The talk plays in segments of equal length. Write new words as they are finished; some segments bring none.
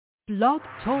Blog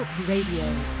Talk Radio.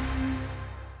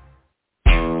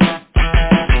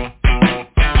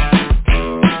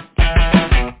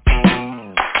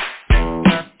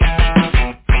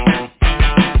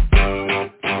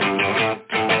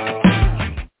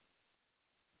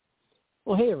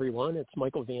 Well, hey, everyone. It's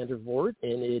Michael Vandervoort,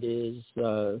 and it is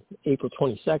April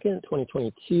 22nd,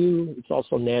 2022. It's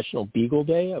also National Beagle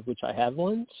Day, of which I have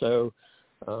one. So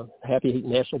happy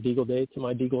National Beagle Day to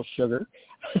my Beagle Sugar.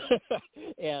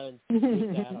 And with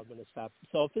that, I'm going to stop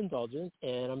self-indulgence,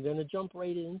 and I'm going to jump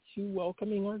right into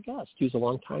welcoming our guest, who's a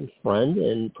longtime friend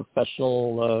and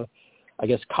professional,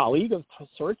 colleague of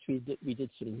sorts. We did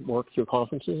some work through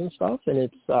conferences and stuff, and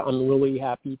it's I'm really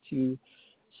happy to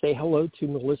say hello to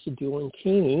Melissa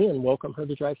Doolin-Koenhe and welcome her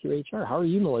to Drive Through HR. How are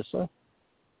you, Melissa?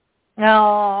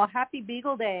 Oh, happy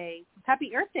Beagle Day.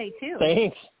 Happy Earth Day, too.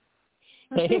 Thanks.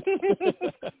 So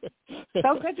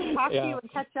good to talk to you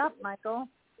and catch up, Michael.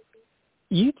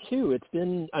 You too. It's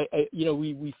been,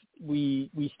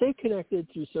 we stay connected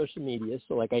through social media.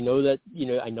 So like, I know that,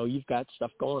 I know you've got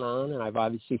stuff going on, and I've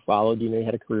obviously followed, you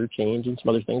had a career change and some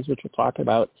other things, which we'll talk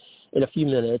about in a few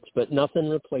minutes, but nothing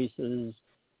replaces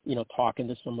talking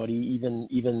to somebody,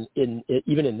 even in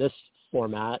this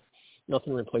format,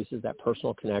 nothing replaces that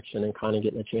personal connection and kind of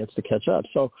getting a chance to catch up.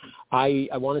 So I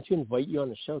wanted to invite you on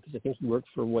the show because I think you work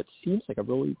for what seems like a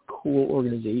really cool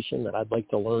organization that I'd like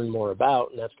to learn more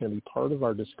about, and that's going to be part of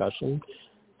our discussion.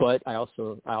 But I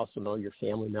also know your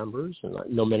family members, and I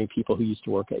know many people who used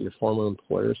to work at your former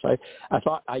employer. So I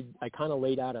thought I kind of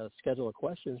laid out a schedule of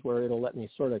questions where it'll let me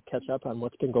sort of catch up on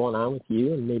what's been going on with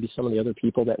you and maybe some of the other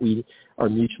people that we are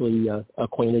mutually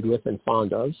acquainted with and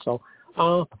fond of. So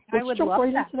let's jump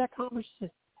right into that conversation.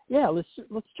 Yeah, let's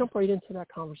jump right into that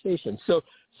conversation. So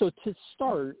to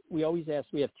start, we always ask.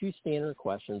 We have two standard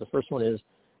questions. The first one is,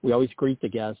 we always greet the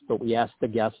guest, but we ask the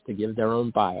guests to give their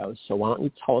own bios. So why don't you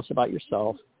tell us about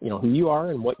yourself, who you are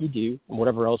and what you do, and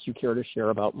whatever else you care to share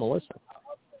about Melissa.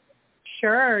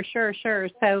 Sure.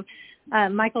 So,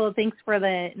 Michael, thanks for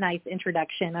the nice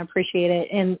introduction. I appreciate it.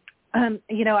 And, I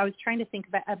was trying to think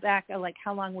back like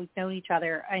how long we've known each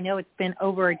other. I know it's been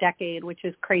over a decade, which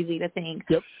is crazy to think.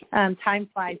 Yep. Time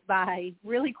flies by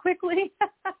really quickly.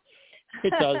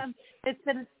 It does. It's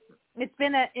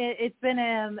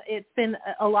been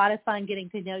a lot of fun getting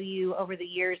to know you over the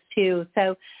years too.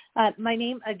 So my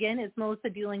name again is Melissa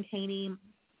Doolin-Koenhe.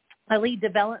 I lead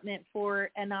development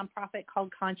for a nonprofit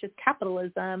called Conscious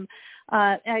Capitalism.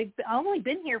 I've only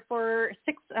been here for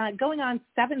going on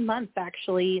 7 months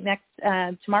actually.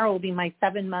 Tomorrow will be my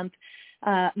 7-month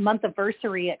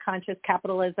anniversary at Conscious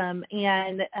Capitalism,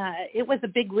 and it was a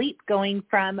big leap going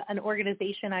from an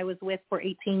organization I was with for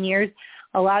 18 years.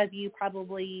 A lot of you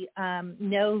probably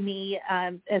know me,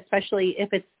 especially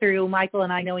if it's through Michael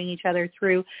and I knowing each other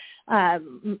through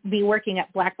me working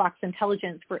at Black Box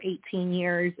Intelligence for 18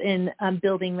 years and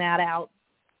building that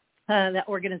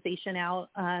organization out.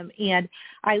 And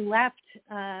I left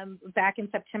back in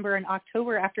September and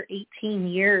October after 18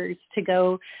 years to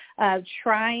go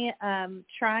try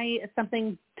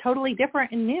something totally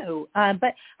different and new,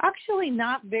 but actually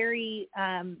not very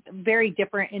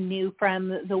different and new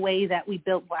from the way that we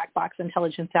built Black Box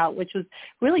Intelligence out, which was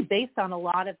really based on a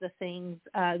lot of the things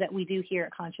that we do here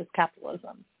at Conscious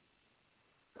Capitalism.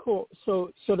 Cool.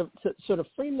 So to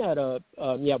frame that up,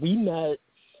 we met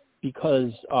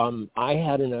because I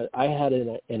had an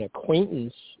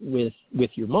acquaintance with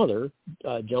your mother,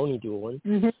 Joni Doolin,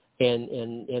 mm-hmm.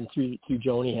 and through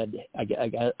Joni had I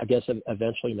guess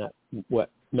eventually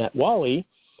met Wally,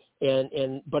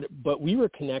 but we were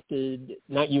connected,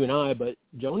 not you and I, but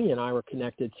Joni and I were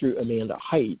connected through Amanda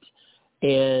Height,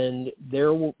 and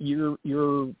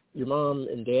your mom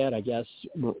and dad, I guess,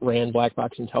 ran Black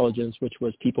Box Intelligence, which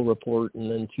was People Report, and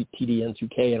then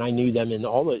TDN2K, and I knew them in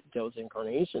all those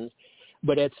incarnations.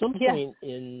 But at some point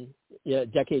in a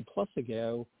decade plus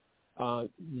ago,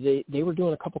 they were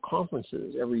doing a couple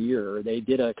conferences every year. They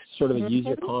did a sort of a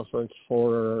user conference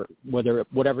for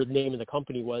whatever the name of the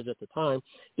company was at the time.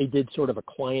 They did sort of a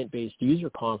client-based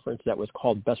user conference that was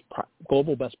called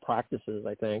Global Best Practices,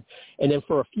 I think. And then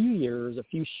for a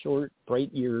few short,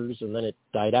 bright years, and then it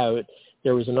died out,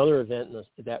 there was another event,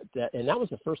 and that was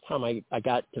the first time I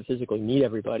got to physically meet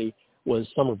everybody, was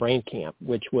Summer Brain Camp,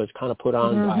 which was kind of put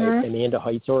on by Amanda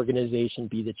Height's organization,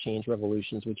 Be the Change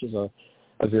Revolutions, which is a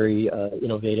very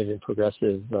innovative and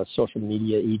progressive social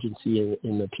media agency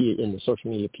in the social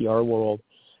media PR world,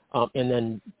 and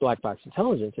then Black Box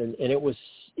Intelligence, and it was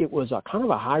a kind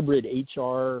of a hybrid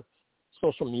HR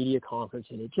social media conference,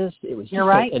 and it was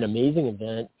just an amazing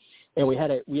event. And we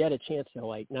had a chance to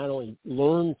like not only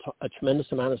learn a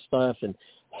tremendous amount of stuff and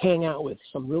hang out with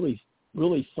some really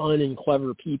really fun and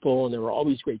clever people, and there were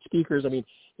always great speakers. I mean,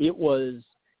 it was,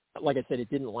 like I said, it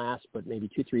didn't last but maybe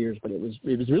 2-3 years, but it was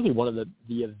really one of the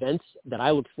events that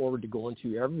I looked forward to going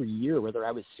to every year, whether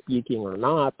I was speaking or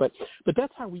not. But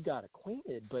that's how we got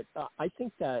acquainted. But I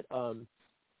think that,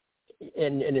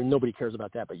 and nobody cares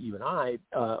about that but you and I,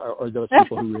 or those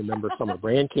people who remember Summer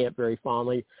Brand Camp very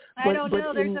fondly. I don't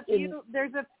know.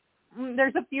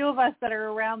 There's a few of us that are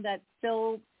around that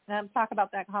still talk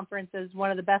about that conference as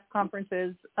one of the best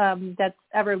conferences that's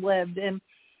ever lived, and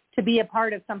to be a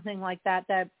part of something like that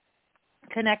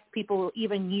connects people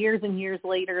even years and years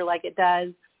later like it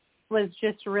does was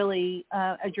just really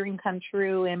a dream come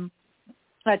true and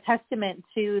a testament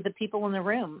to the people in the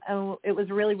room. It was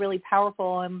really, really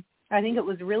powerful, and I think it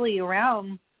was really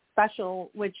around special,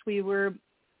 which we were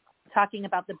talking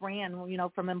about the brand,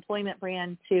 from employment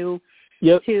brand to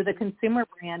the consumer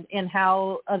brand, and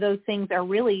how those things are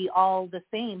really all the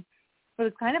same. It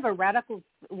was kind of a radical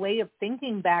way of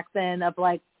thinking back then of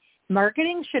like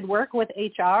marketing should work with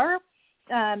HR.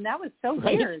 That was so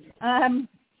weird. Right.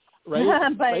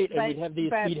 And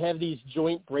we'd have these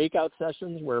joint breakout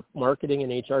sessions where marketing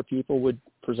and HR people would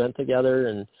present together,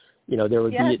 and there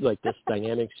would be like this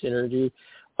dynamic synergy.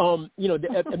 I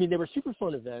mean, they were super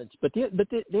fun events, but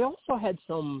they also had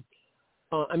some.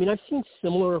 I've seen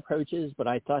similar approaches, but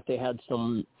I thought they had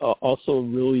some also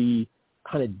really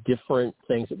kind of different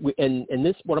things. And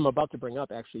this, what I'm about to bring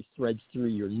up, actually threads through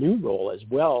your new role as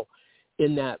well.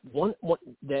 In that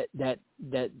that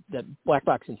Black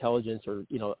Box Intelligence, or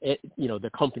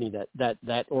the company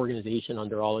that organization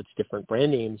under all its different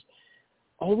brand names,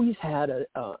 always had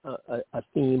a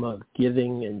theme of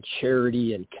giving and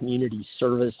charity and community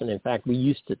service. And in fact, we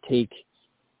used to take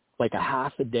like a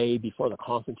half a day before the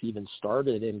conference even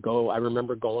started and go. I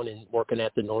remember going and working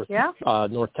at the North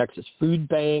Texas Food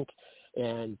Bank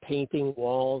and painting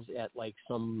walls at like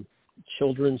some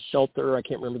children's shelter. I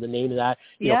can't remember the name of that,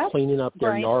 cleaning up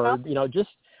their yard, just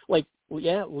like,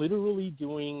 literally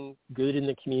doing good in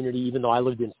the community. Even though I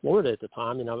lived in Florida at the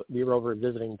time, we were over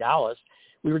visiting Dallas,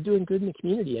 we were doing good in the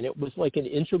community, and it was like an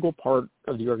integral part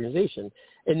of the organization.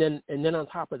 And then on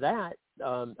top of that,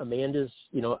 Amanda's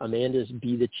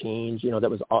Be the Change,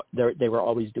 that was, they were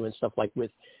always doing stuff like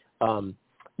with,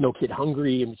 No Kid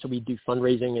Hungry, and so we do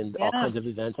fundraising and all kinds of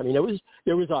events. I mean,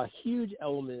 there was a huge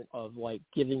element of like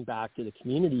giving back to the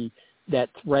community that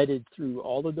threaded through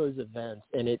all of those events,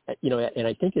 and and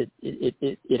I think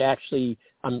it actually,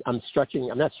 I'm not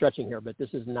stretching here, but this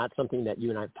is not something that you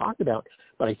and I have talked about,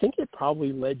 but I think it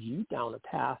probably led you down a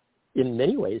path in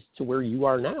many ways to where you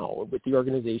are now with the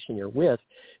organization you're with.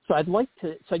 So I'd like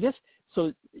to,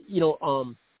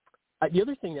 the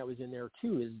other thing that was in there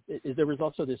too is there was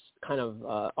also this kind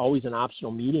of always an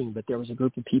optional meeting, but there was a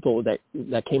group of people that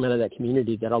came out of that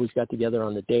community that always got together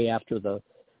on the day after the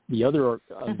other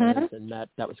events, and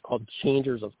that was called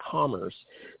Changers of Commerce.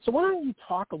 So why don't you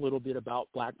talk a little bit about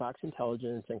Black Box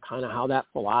Intelligence and kind of how that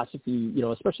philosophy,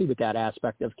 especially with that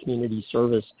aspect of community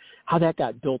service, how that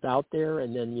got built out there,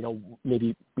 and then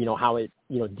maybe how it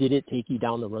did it take you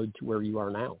down the road to where you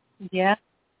are now?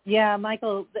 Yeah,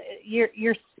 Michael,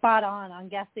 you're spot on. I'm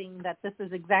guessing that this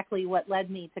is exactly what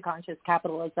led me to Conscious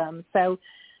Capitalism. So,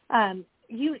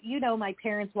 my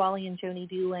parents, Wally and Joni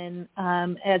Doolin,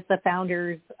 as the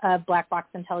founders of Black Box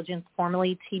Intelligence,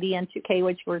 formerly TDN2K,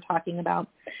 which we're talking about.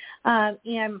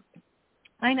 And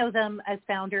I know them as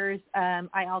founders.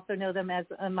 I also know them as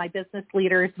my business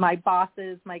leaders, my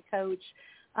bosses, my coach,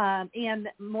 and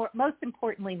most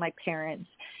importantly, my parents.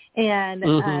 And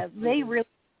they really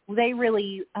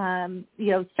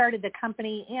started the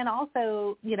company, and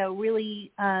also,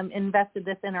 really invested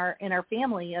this in our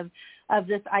family of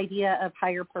this idea of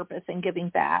higher purpose and giving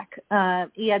back.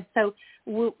 And so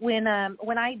when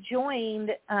I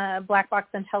joined Black Box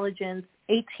Intelligence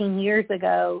 18 years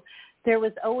ago, there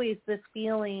was always this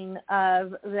feeling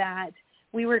of that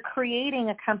we were creating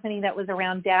a company that was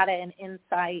around data and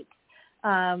insight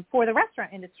for the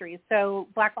restaurant industry. So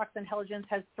Black Box Intelligence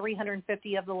has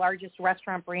 350 of the largest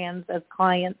restaurant brands as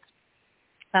clients.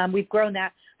 We've grown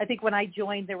that. I think when I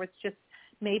joined, there was just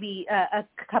maybe a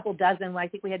couple dozen. I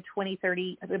think we had 20,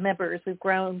 30 members. We've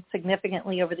grown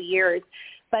significantly over the years.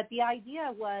 But the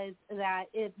idea was that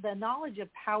the knowledge of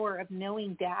power of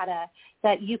knowing data,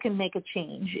 that you can make a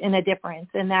change and a difference,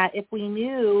 and that if we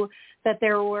knew that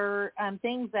there were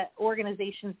things that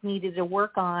organizations needed to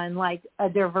work on, like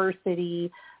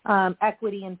diversity,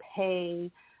 equity in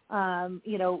pay,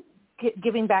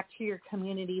 giving back to your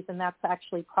communities, and that's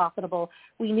actually profitable.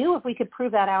 We knew if we could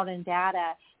prove that out in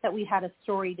data, that we had a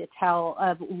story to tell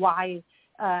of why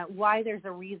there's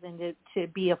a reason to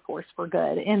be a force for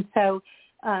good. And so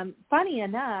funny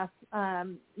enough,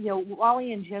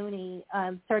 Wally and Joni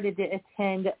started to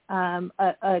attend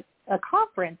a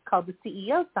conference called the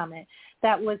CEO Summit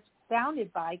that was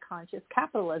founded by Conscious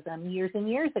Capitalism years and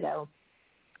years ago.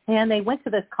 And they went to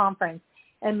this conference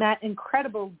and met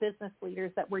incredible business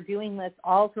leaders that were doing this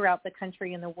all throughout the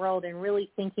country and the world and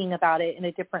really thinking about it in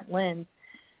a different lens.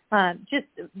 Just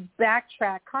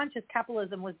backtrack, Conscious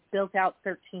Capitalism was built out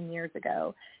 13 years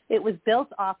ago. It was built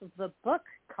off of the book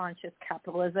Conscious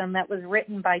Capitalism that was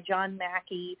written by John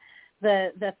Mackey,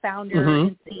 the founder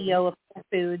and CEO of Whole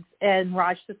Foods, and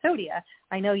Raj Sisodia.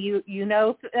 I know you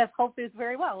know Whole Foods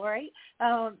very well, right?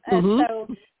 And so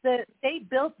they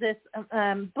built this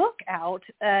book out,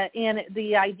 and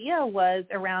the idea was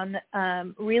around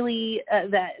really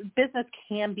that business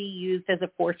can be used as a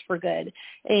force for good,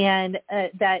 and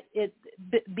that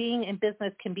being in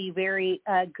business can be very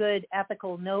good,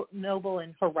 ethical, noble,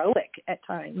 and heroic at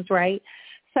times, right?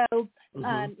 So,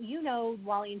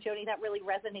 Wally and Joni, that really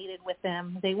resonated with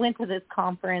them. They went to this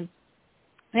conference,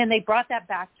 and they brought that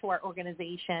back to our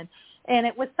organization. And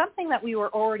it was something that we were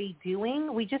already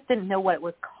doing. We just didn't know what it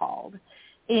was called.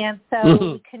 And so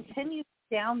we continued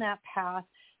down that path,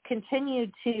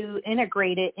 continued to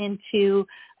integrate it into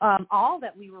all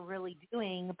that we were really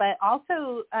doing, but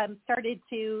also started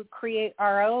to create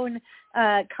our own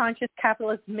Conscious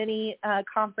Capitalist mini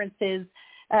conferences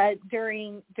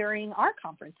during our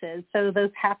conferences. So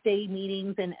those half-day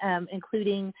meetings and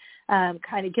including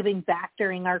kind of giving back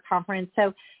during our conference.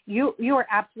 So you are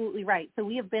absolutely right. So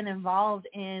we have been involved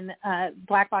in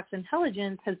Black Box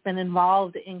Intelligence has been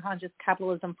involved in Conscious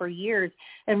Capitalism for years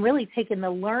and really taken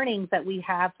the learnings that we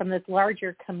have from this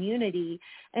larger community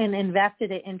and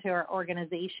invested it into our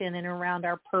organization and around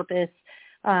our purpose,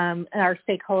 our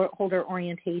stakeholder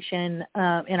orientation,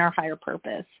 and our higher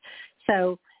purpose.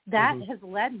 So that has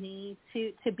led me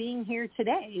to being here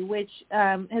today, which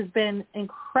has been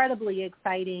incredibly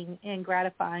exciting and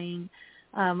gratifying.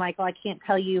 Michael, I can't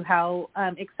tell you how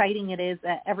exciting it is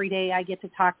that every day I get to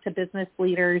talk to business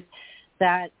leaders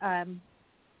that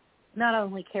not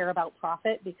only care about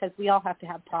profit, because we all have to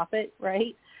have profit,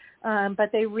 right?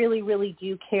 But they really, really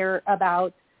do care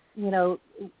about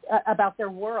about their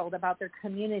world, about their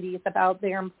communities, about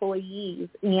their employees,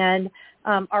 and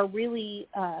are really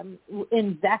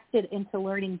invested into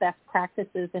learning best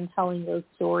practices and telling those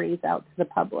stories out to the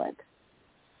public.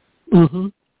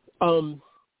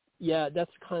 Yeah,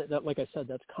 that's kind of that. Like I said,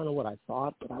 that's kind of what I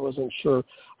thought, but I wasn't sure.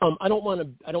 I don't want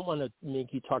to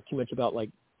make you talk too much about like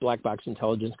Black Box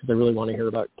Intelligence because I really want to hear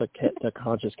about the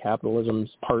Conscious Capitalism's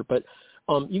part, but.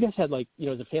 You guys had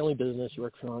the family business you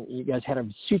worked for. You guys had a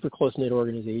super close-knit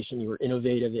organization. You were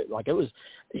innovative. From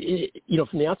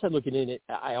the outside looking in,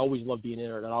 I always loved being in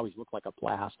it. It always looked like a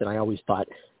blast, and I always thought,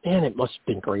 man, it must have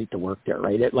been great to work there,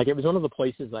 right? It was one of the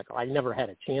places I never had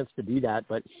a chance to do that,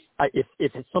 but if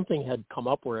something had come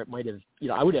up where it might have,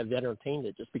 I would have entertained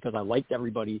it just because I liked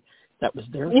everybody that was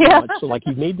there so much. So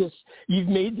you've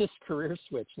made this career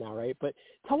switch now, right? But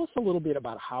tell us a little bit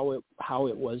about how it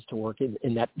was to work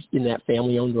in that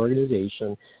family-owned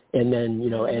organization, and then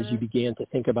as you began to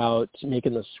think about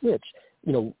making the switch,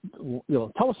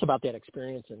 tell us about that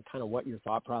experience and kind of what your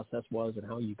thought process was and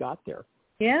how you got there.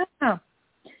 Yeah.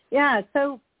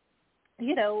 So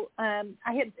I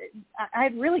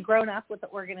had really grown up with the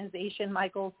organization,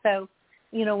 Michael. So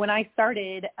when I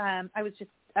started, I was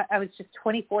just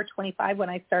 24, 25 when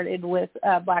I started with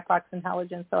Black Box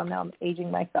Intelligence. So I'm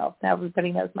aging myself. Now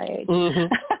everybody knows my age.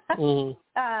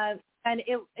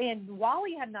 And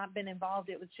Wally had not been involved.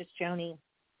 It was just Joni.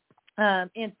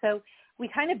 And so we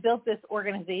kind of built this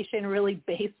organization really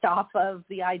based off of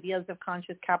the ideas of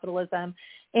conscious capitalism.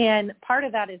 And part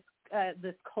of that is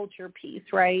this culture piece,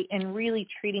 right? And really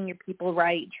treating your people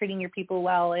right, treating your people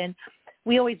well. And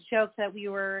we always joked that we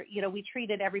were, we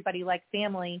treated everybody like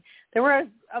family.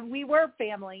 We were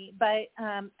family, but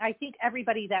I think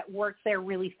everybody that works there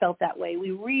really felt that way.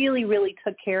 We really, really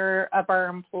took care of our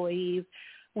employees.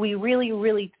 We really,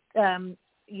 really,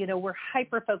 we're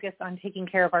hyper-focused on taking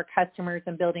care of our customers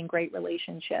and building great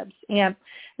relationships. And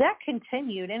that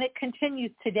continued, and it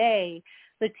continues today.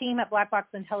 The team at Black Box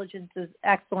Intelligence is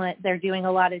excellent. They're doing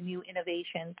a lot of new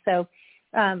innovation. So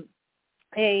a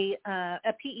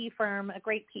PE firm, a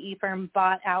great PE firm,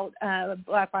 bought out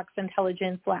Black Box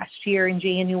Intelligence last year in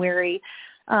January.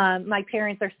 My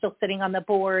parents are still sitting on the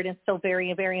board and still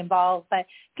very, very involved, but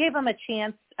gave them a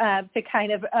chance to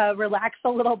kind of relax a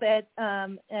little bit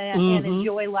and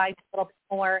enjoy life a little bit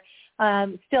more.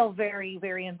 Still very,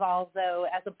 very involved, though,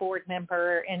 as a board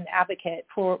member and advocate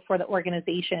for the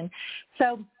organization.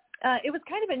 So it was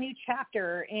kind of a new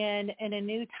chapter and a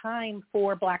new time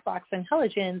for Black Box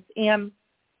Intelligence. And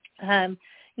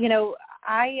You know,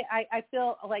 I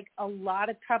feel like a lot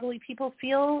of probably people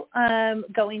feel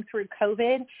going through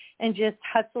COVID and just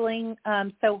hustling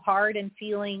so hard and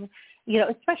feeling, you know,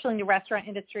 especially in the restaurant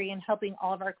industry and helping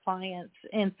all of our clients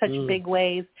in such big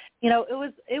ways. You know,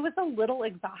 it was a little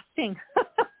exhausting.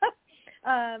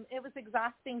 It was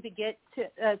exhausting to get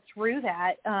through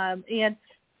that. And,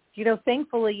 you know,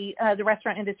 thankfully, the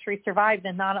restaurant industry survived,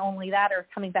 and not only that, are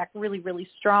coming back really, really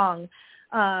strong.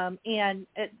 And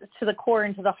to the core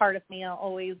and to the heart of me, I'll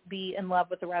always be in love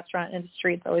with the restaurant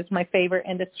industry. It's always my favorite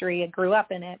industry. I grew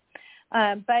up in it.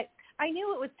 But I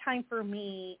knew it was time for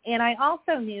me. And I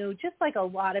also knew, just like a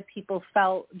lot of people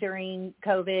felt during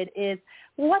COVID, is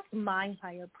what's my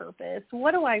higher purpose?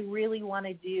 What do I really want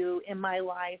to do in my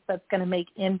life that's going to make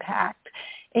impact?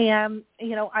 And,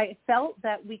 you know, I felt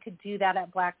that we could do that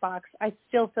at Black Box. I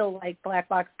still feel like Black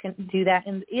Box can do that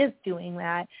and is doing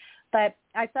that. But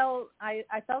I felt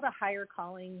a higher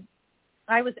calling.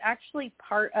 I was actually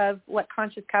part of what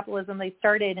Conscious Capitalism, they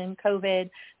started in COVID,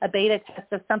 a beta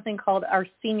test of something called our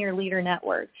Senior Leader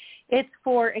Network. It's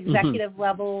for executive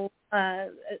level,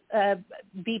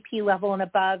 VP level and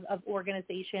above of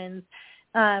organizations,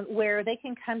 where they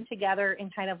can come together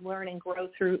and kind of learn and grow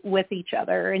through with each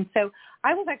other. And so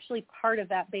I was actually part of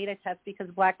that beta test because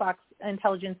Black Box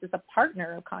Intelligence is a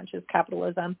partner of Conscious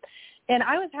Capitalism. And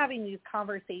I was having these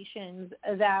conversations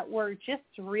that were just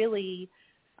really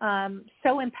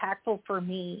so impactful for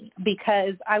me,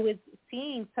 because I was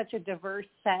seeing such a diverse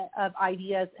set of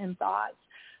ideas and thoughts.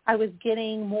 I was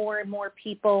getting more and more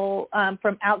people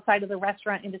from outside of the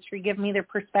restaurant industry give me their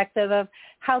perspective of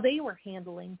how they were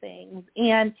handling things.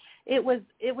 And it was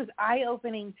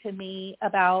eye-opening to me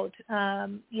about,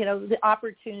 you know, the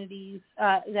opportunities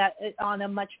that on a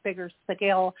much bigger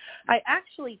scale. I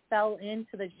actually fell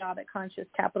into the job at Conscious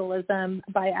Capitalism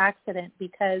by accident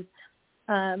because,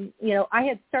 you know, I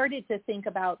had started to think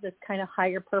about this kind of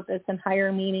higher purpose and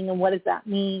higher meaning and what does that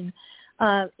mean.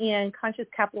 And Conscious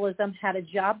Capitalism had a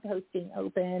job posting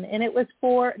open, and it was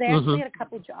they actually had a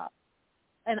couple jobs.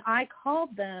 And I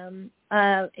called them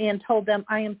and told them,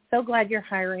 I am so glad you're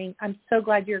hiring. I'm so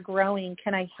glad you're growing.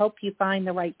 Can I help you find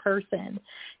the right person?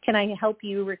 Can I help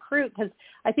you recruit? Because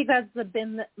I think that's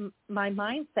been my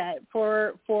mindset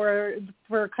for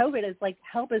COVID, is like,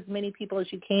 help as many people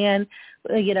as you can,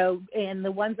 you know, and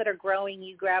the ones that are growing,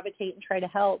 you gravitate and try to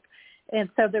help. And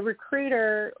so the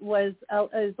recruiter was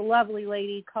a lovely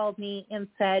lady, called me and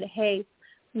said, hey,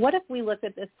 what if we looked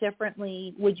at this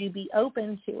differently? Would you be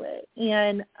open to it?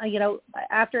 And, you know,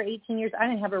 after 18 years, I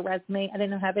didn't have a resume. I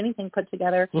didn't have anything put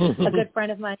together. A good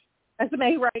friend of mine,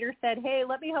 resume writer, said, hey,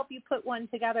 let me help you put one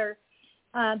together.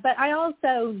 But I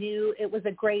also knew it was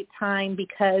a great time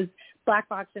because Black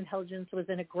Box Intelligence was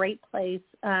in a great place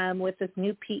with this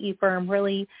new PE firm,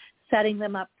 really setting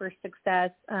them up for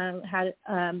success, had,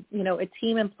 you know, a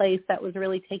team in place that was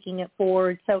really taking it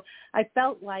forward. So I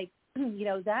felt like, you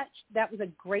know, that was a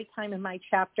great time in my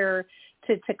chapter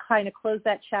to kind of close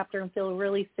that chapter and feel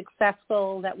really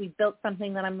successful, that we built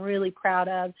something that I'm really proud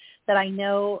of, that I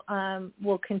know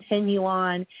will continue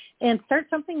on and start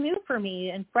something new for me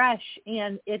and fresh.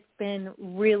 And it's been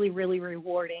really, really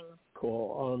rewarding.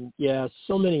 Cool. Yeah,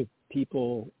 so many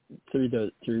people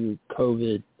through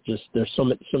COVID, just there's so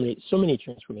many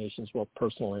transformations, both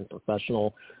personal and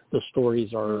professional. The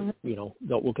stories are, you know,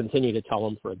 that we'll continue to tell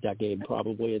them for a decade,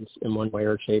 probably in one way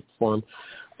or shape or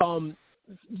form.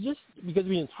 Just because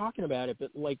we've been talking about it,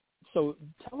 but like, so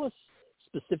tell us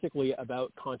specifically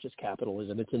about Conscious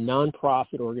Capitalism. It's a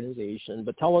nonprofit organization,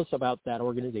 but tell us about that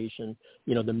organization,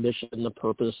 you know, the mission, the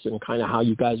purpose, and kind of how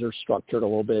you guys are structured a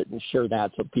little bit, and share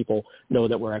that so people know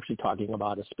that we're actually talking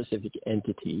about a specific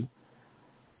entity.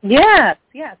 Yeah.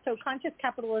 So Conscious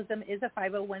Capitalism is a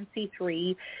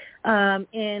 501c3,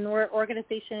 and we're an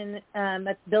organization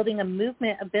that's building a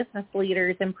movement of business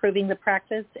leaders, improving the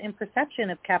practice and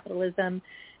perception of capitalism,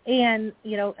 and,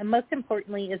 you know, and most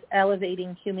importantly is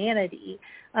elevating humanity.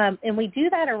 And we do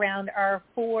that around our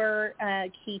 4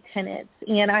 key tenets.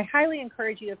 And I highly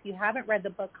encourage you, if you haven't read the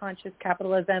book Conscious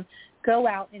Capitalism, go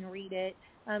out and read it.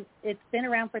 It's been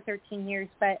around for 13 years,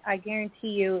 but I guarantee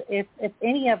you, if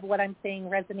any of what I'm saying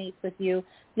resonates with you,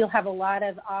 you'll have a lot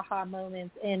of aha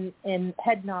moments and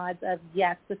head nods of,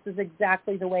 yes, this is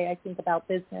exactly the way I think about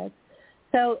business.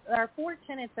 So our 4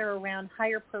 tenets are around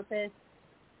higher purpose,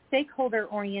 stakeholder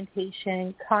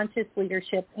orientation, conscious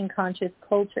leadership, and conscious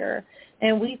culture.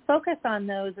 And we focus on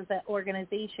those as an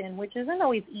organization, which isn't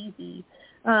always easy.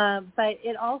 But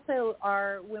it also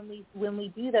are, when we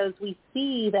do those, we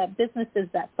see that businesses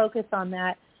that focus on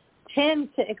that tend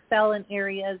to excel in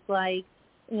areas like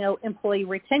employee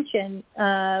retention,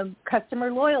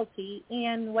 customer loyalty,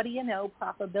 and what do you know,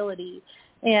 profitability.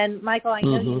 And Michael, I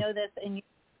know you know this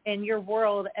in your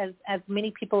world, as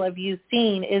many people have you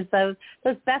seen, is those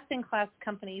best-in-class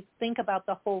companies think about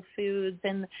the Whole Foods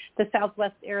and the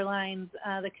Southwest Airlines,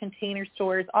 the Container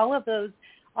Stores. All of those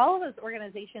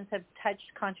organizations have touched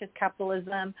conscious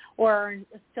capitalism or are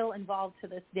still involved to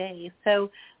this day.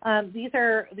 So these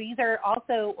are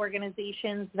also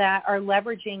organizations that are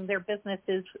leveraging their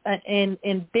businesses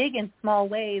in big and small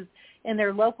ways in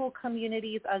their local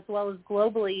communities as well as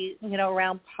globally,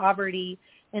 around poverty,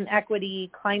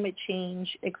 inequity, climate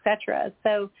change, et cetera.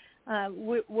 So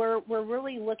we're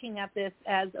really looking at this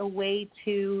as a way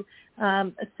to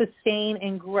sustain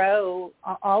and grow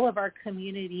all of our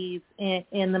communities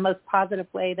in the most positive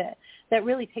way that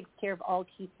really takes care of all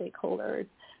key stakeholders,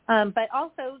 but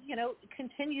also,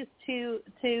 continues to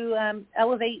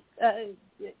elevate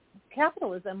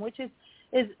capitalism, which is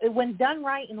when done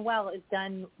right and well, is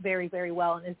done very, very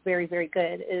well and is very, very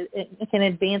good. It can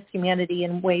advance humanity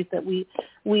in ways that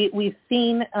we've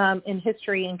seen in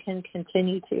history and can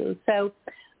continue to. So,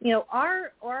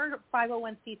 our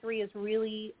 501c3 is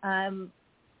really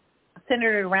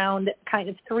centered around kind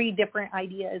of three different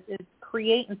ideas: is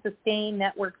create and sustain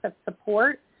networks of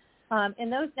support,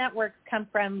 and those networks come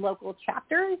from local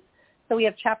chapters. So we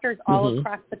have chapters all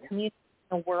across the community.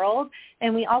 The world.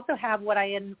 And we also have what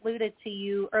I alluded to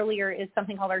you earlier is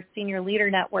something called our Senior Leader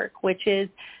Network, which is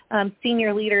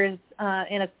senior leaders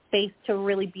in a space to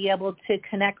really be able to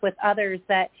connect with others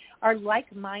that are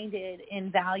like-minded in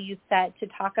value set to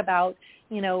talk about,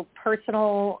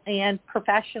 personal and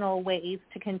professional ways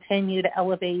to continue to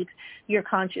elevate your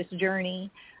conscious journey.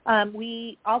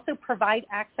 We also provide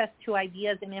access to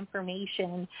ideas and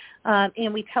information,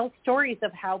 and we tell stories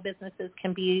of how businesses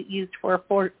can be used for a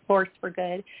force for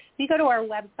good. If you go to our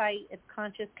website, it's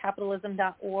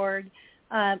consciouscapitalism.org,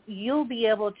 you'll be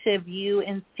able to view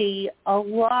and see a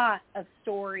lot of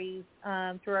stories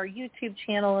through our YouTube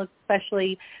channel,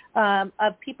 especially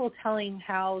of people telling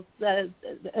how the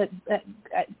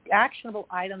actionable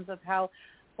items of how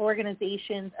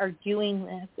organizations are doing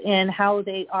this and how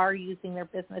they are using their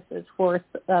businesses for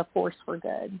force for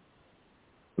good.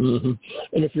 And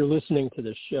if you're listening to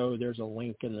the show, there's a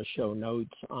link in the show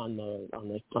notes on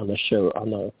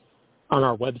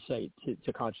our website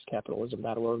to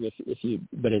consciouscapitalism.org.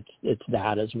 But it's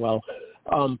that as well.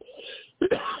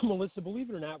 Melissa,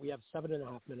 believe it or not, we have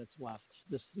 7.5 minutes left.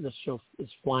 This show is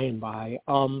flying by.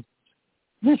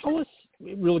 Tell us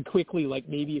really quickly, like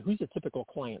maybe who's a typical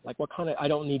client? Like what kind of, I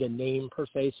don't need a name per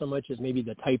se so much as maybe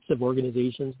the types of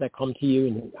organizations that come to you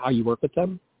and how you work with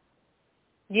them?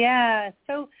 Yeah,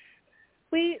 so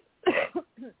we,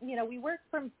 we work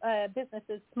from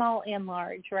businesses small and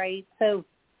large, right? So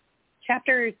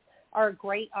chapters are a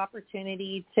great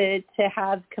opportunity to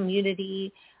have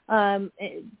community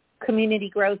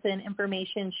growth and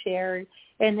information shared.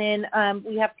 And then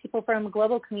we have people from the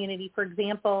global community. For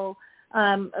example,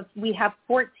 we have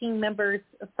 14 members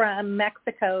from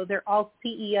Mexico. They're all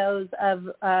CEOs of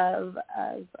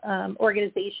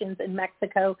organizations in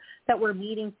Mexico that were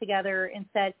meeting together and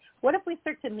said, what if we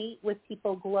start to meet with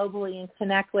people globally and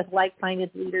connect with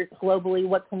like-minded leaders globally?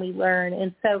 What can we learn?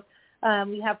 And so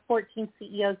we have 14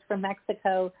 CEOs from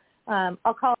Mexico.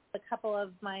 I'll call a couple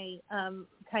of my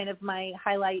kind of my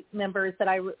highlight members that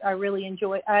I really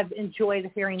enjoy. I've enjoyed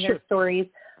hearing their stories.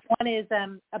 One is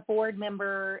a board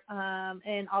member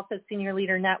and also Senior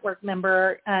Leader Network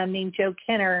member named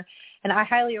Doolin-Koenhe. And I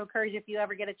highly encourage, if you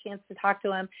ever get a chance to talk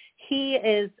to him, he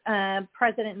is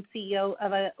president and CEO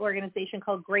of an organization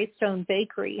called Greystone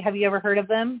Bakery. Have you ever heard of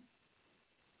them?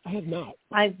 I have not.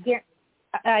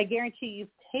 I guarantee you've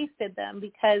tasted them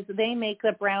because they make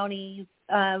the brownies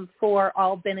for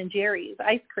all Ben & Jerry's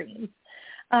ice creams.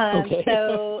 Okay.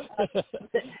 So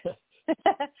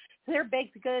their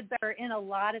baked goods are in a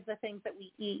lot of the things that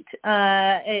we eat,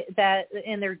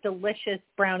 and they're delicious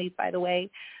brownies, by the way.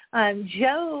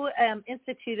 Joe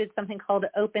instituted something called an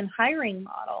open hiring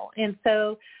model. And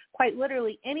so quite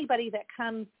literally anybody that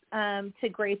comes to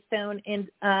Greystone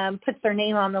and puts their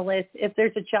name on the list, if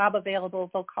there's a job available,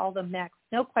 they'll call them next.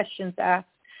 No questions asked,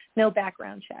 no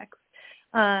background checks.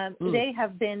 They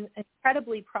have been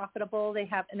incredibly profitable. They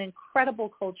have an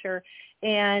incredible culture,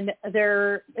 and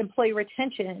their employee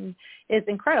retention is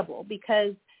incredible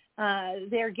because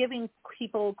they're giving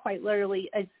people quite literally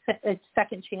a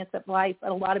second chance at life.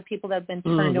 A lot of people that have been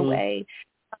turned away.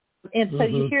 And so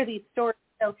you hear these stories.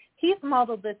 So he's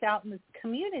modeled this out in this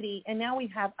community, and now we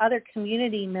have other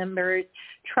community members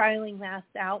trialing this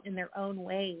out in their own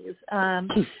ways.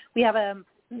 We have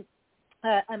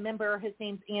a member. His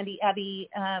name's Andy Ebby,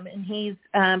 and he's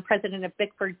president of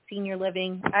Bickford Senior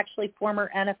Living, actually former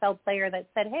NFL player that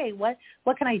said, hey, what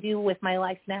can I do with my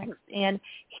life next? And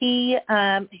he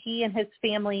and his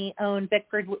family own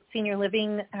Bickford Senior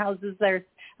Living houses. There's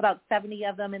about 70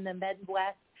 of them in the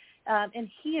Midwest. And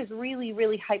he is really,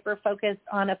 really hyper-focused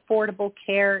on affordable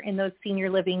care in those senior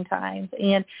living times,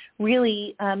 and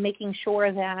really making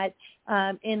sure that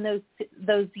in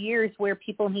those years where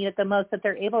people need it the most, that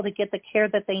they're able to get the care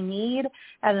that they need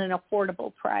at an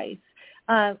affordable price.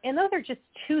 And those are just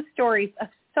two stories of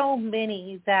so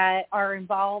many that are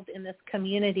involved in this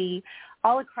community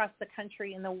all across the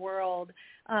country and the world.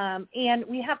 And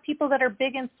we have people that are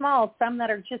big and small, some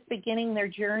that are just beginning their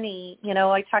journey. You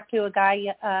know, I talked to a guy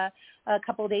a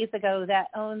couple of days ago that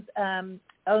owns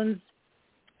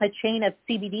a chain of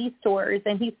CBD stores,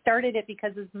 and he started it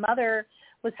because his mother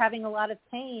was having a lot of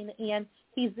pain, and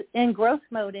he's in growth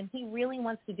mode, and he really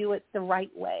wants to do it the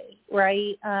right way,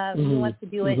 right? He wants to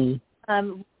do it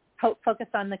focus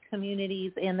on the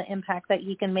communities and the impact that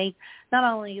he can make, not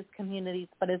only his communities,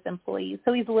 but his employees.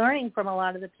 So he's learning from a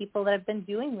lot of the people that have been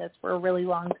doing this for a really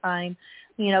long time,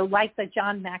 you know, like the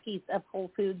John Mackey's of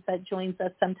Whole Foods that joins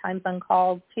us sometimes on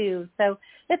calls too. So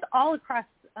it's all across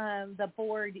the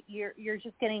board. You're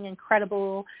just getting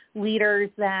incredible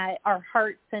leaders that are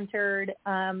heart-centered,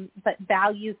 but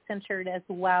value-centered as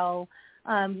well,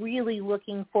 really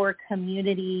looking for a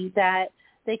community that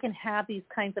they can have these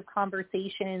kinds of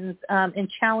conversations and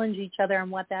challenge each other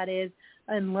on what that is,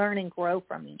 and learn and grow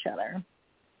from each other.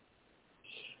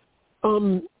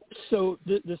 So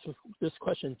this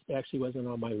question actually wasn't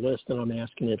on my list, and I'm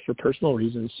asking it for personal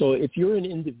reasons. So if you're an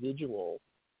individual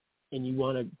and you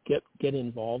want to get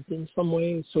involved in some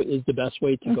way, so is the best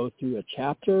way to go through a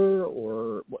chapter,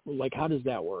 or like how does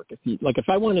that work? If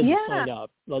I wanted to sign up,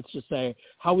 let's just say,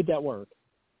 how would that work?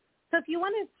 So if you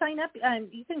want to sign up,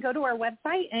 you can go to our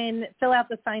website and fill out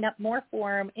the Sign Up More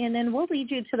form, and then we'll lead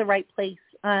you to the right place,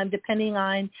 depending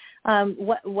on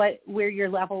where your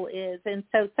level is. And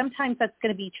so sometimes that's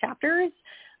going to be chapters,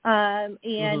 and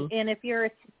if you're a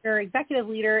senior executive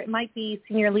leader, it might be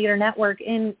Senior Leader Network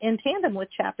in tandem with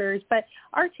chapters. But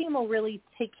our team will really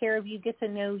take care of you, get to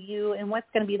know you, and what's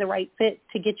going to be the right fit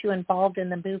to get you involved in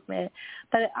the movement.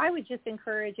 But I would just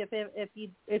encourage, if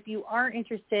you are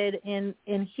interested in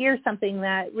hear something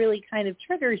that really kind of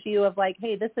triggers you of like,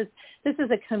 hey, this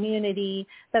is a community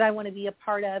that I want to be a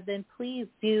part of, then please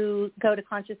do go to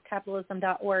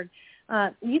consciouscapitalism.org.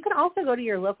 You can also go to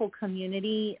your local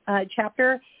community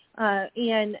chapter,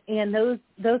 and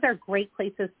those are great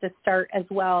places to start as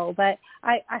well. But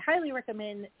I highly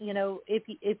recommend, you know, if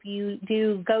you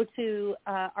do go to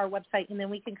our website, and then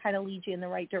we can kind of lead you in the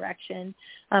right direction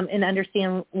and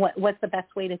understand what's the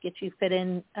best way to get you fit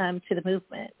in to the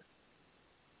movement.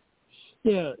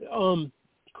 Yeah,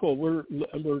 cool.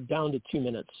 We're down to 2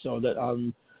 minutes, so that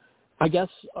I guess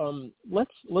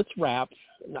let's wrap.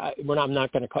 I'm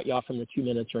not going to cut you off from the 2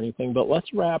 minutes or anything, but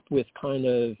let's wrap with kind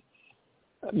of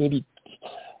maybe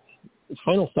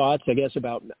final thoughts, I guess,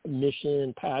 about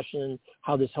mission, passion,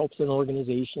 how this helps an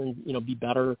organization, you know, be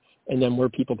better, and then where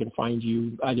people can find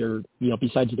you, either, you know,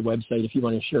 besides the website, if you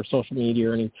want to share social media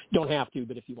or anything. You don't have to,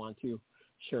 but if you want to,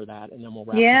 share that, and then we'll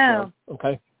wrap the show.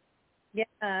 Okay?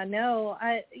 Yeah, no,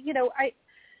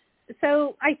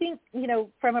 so I think, you know,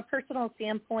 from a personal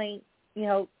standpoint, you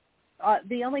know,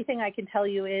 the only thing I can tell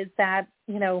you is that,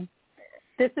 you know,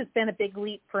 this has been a big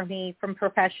leap for me from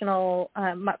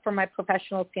from my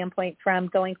professional standpoint, from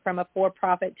going from a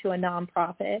for-profit to a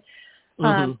nonprofit.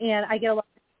 And I get a lot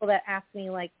of people that ask me,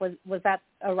 like, was that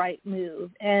a right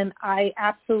move? And I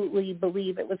absolutely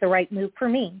believe it was the right move for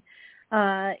me.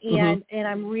 And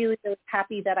I'm really, really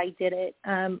happy that I did it.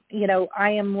 You know,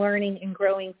 I am learning and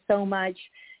growing so much.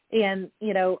 And,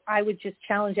 you know, I would just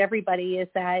challenge everybody is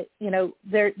that, you know,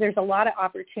 there's a lot of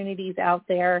opportunities out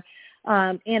there.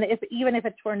 And even if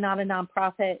it's for not a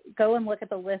nonprofit, go and look at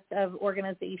the list of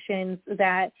organizations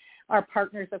that are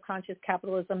partners of Conscious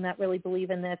Capitalism that really believe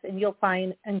in this, and you'll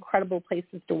find incredible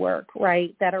places to work,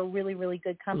 right, that are really, really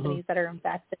good companies that are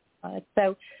invested in it.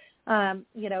 So,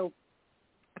 you know,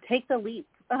 take the leap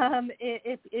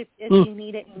if you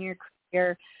need it in your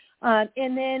career.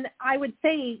 And then I would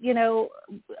say, you know,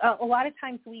 a lot of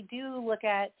times we do look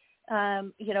at,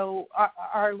 you know,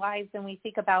 our lives, and we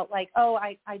think about like, oh,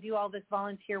 I do all this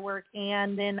volunteer work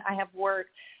and then I have work.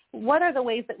 What are the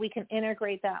ways that we can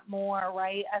integrate that more,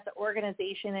 right, as an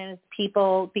organization and as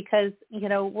people? Because, you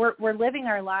know, we're living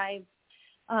our lives,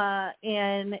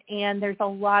 and there's a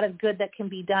lot of good that can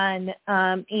be done.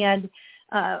 And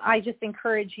I just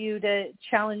encourage you to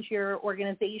challenge your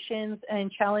organizations and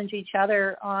challenge each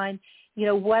other on,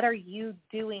 what are you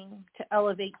doing to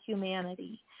elevate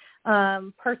humanity,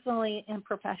 personally and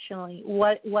professionally?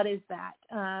 What is that?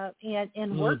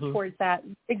 And work towards that,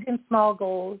 big and small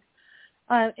goals.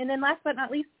 And then last but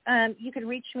not least, you can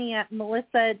reach me at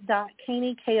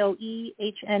melissa.koehne,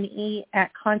 Koehne,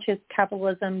 at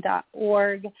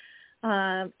consciouscapitalism.org.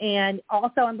 And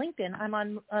also on LinkedIn. I'm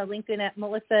on LinkedIn at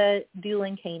Melissa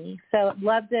Doolin-Koenhe. So I'd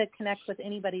love to connect with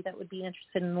anybody that would be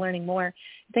interested in learning more.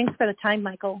 Thanks for the time,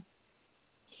 Michael.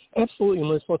 Absolutely,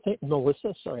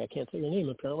 Melissa. Sorry, I can't say your name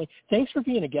apparently. Thanks for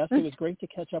being a guest. It was great to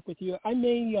catch up with you. I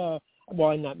will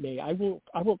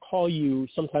call you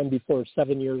sometime before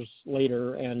 7 years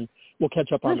later, and we'll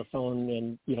catch up on the phone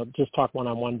and just talk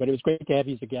one-on-one. But it was great to have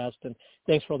you as a guest, and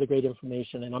thanks for all the great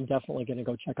information. And I'm definitely going to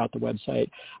go check out the website.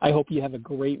 I hope you have a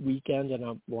great weekend, and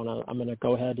I'm going to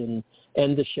go ahead and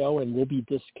end the show, and we'll be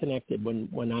disconnected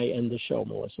when I end the show,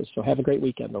 Melissa. So have a great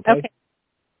weekend. Okay.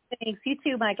 Thanks. You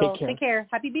too, Michael. Take care.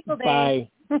 Happy People Day.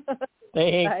 Bye.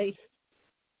 Thanks. Bye.